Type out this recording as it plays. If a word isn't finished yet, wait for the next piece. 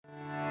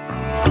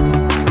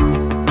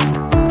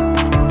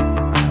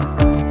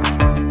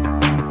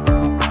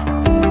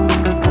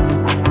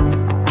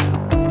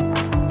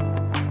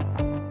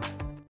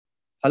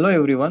Hello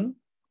everyone,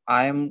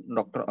 I am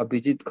Dr.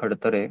 Abhijit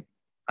Khadtare.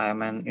 I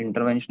am an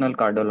interventional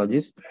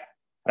cardiologist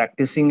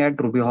practicing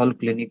at Ruby Hall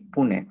Clinic,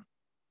 Pune.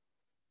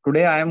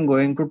 Today I am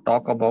going to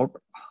talk about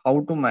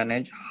how to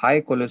manage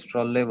high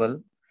cholesterol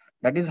level,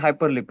 that is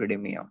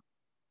hyperlipidemia.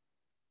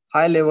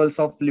 High levels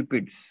of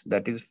lipids,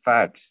 that is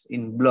fats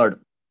in blood,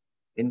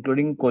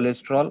 including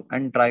cholesterol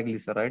and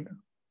triglyceride,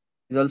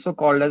 is also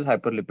called as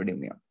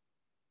hyperlipidemia.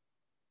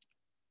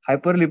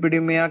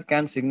 Hyperlipidemia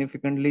can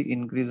significantly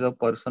increase a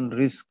person's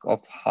risk of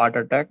heart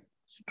attack,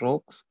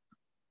 strokes,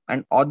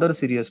 and other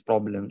serious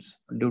problems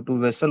due to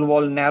vessel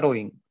wall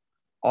narrowing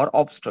or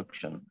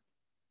obstruction.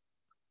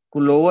 To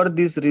lower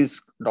this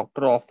risk,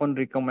 doctors often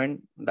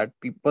recommend that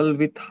people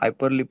with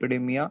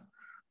hyperlipidemia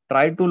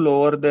try to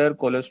lower their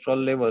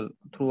cholesterol level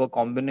through a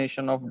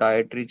combination of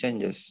dietary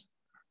changes,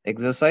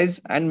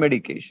 exercise, and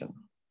medication.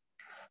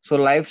 So,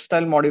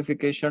 lifestyle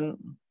modification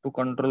to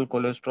control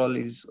cholesterol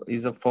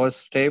is a first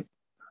step.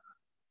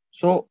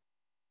 So,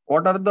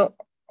 what are the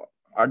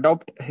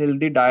adopt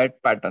healthy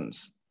diet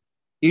patterns?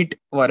 Eat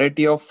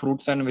variety of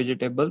fruits and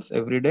vegetables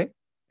every day.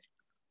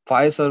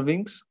 5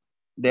 servings.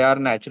 They are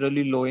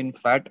naturally low in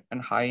fat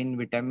and high in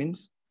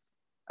vitamins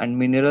and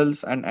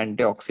minerals and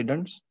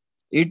antioxidants.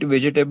 Eat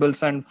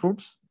vegetables and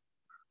fruits.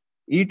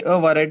 Eat a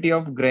variety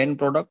of grain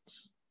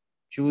products.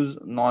 Choose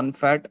non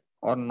fat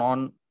or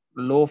non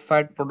low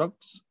fat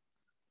products.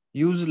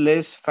 Use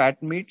less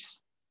fat meats.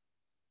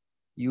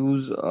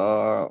 Use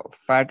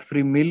fat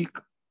free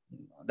milk,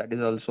 that is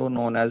also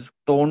known as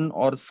tone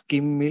or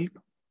skim milk.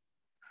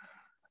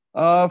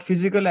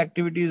 Physical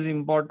activity is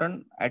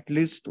important. At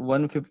least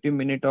 150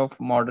 minutes of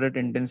moderate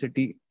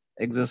intensity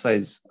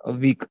exercise a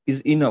week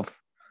is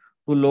enough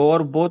to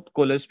lower both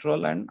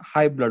cholesterol and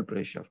high blood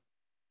pressure.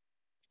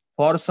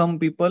 For some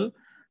people,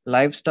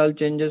 lifestyle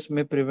changes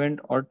may prevent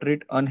or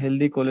treat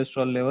unhealthy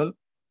cholesterol level.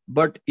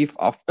 But if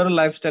after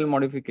lifestyle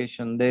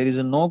modification there is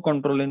no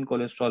control in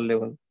cholesterol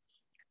level,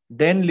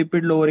 then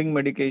lipid lowering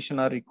medication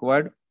are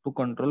required to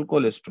control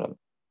cholesterol.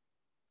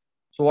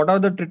 So, what are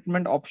the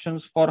treatment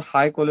options for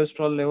high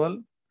cholesterol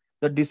level?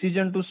 The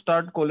decision to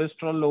start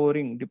cholesterol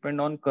lowering depend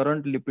on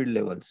current lipid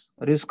levels,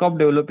 risk of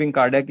developing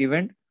cardiac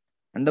event,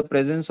 and the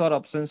presence or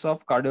absence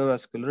of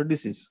cardiovascular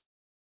disease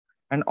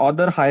and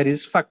other high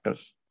risk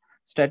factors.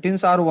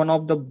 Statins are one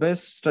of the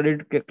best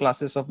studied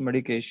classes of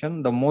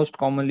medication, the most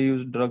commonly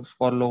used drugs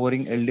for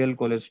lowering LDL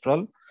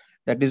cholesterol,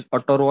 that is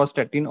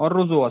atorvastatin or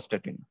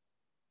rosuvastatin.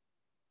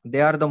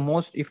 They are the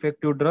most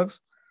effective drugs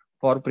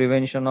for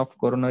prevention of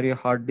coronary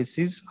heart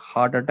disease,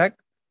 heart attack,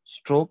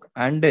 stroke,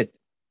 and death.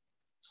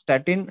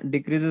 Statin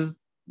decreases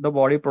the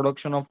body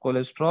production of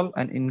cholesterol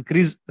and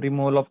increase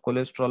removal of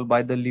cholesterol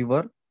by the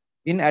liver.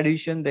 In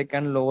addition, they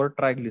can lower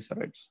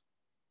triglycerides.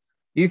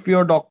 If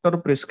your doctor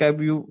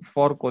prescribe you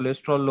for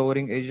cholesterol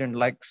lowering agent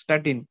like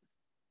statin,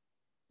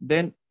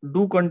 then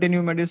do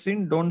continue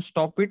medicine. Don't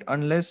stop it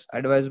unless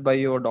advised by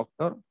your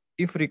doctor.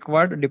 If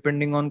required,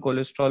 depending on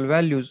cholesterol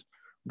values,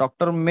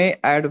 doctor may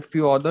add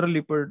few other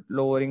lipid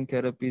lowering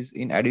therapies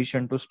in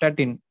addition to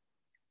statin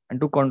and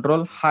to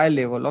control high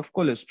level of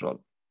cholesterol.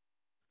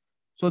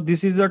 So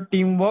this is a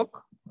teamwork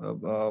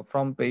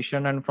from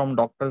patient and from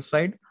doctor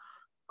side.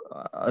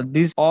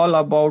 This all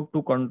about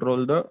to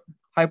control the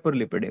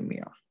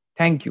hyperlipidemia.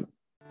 Thank you.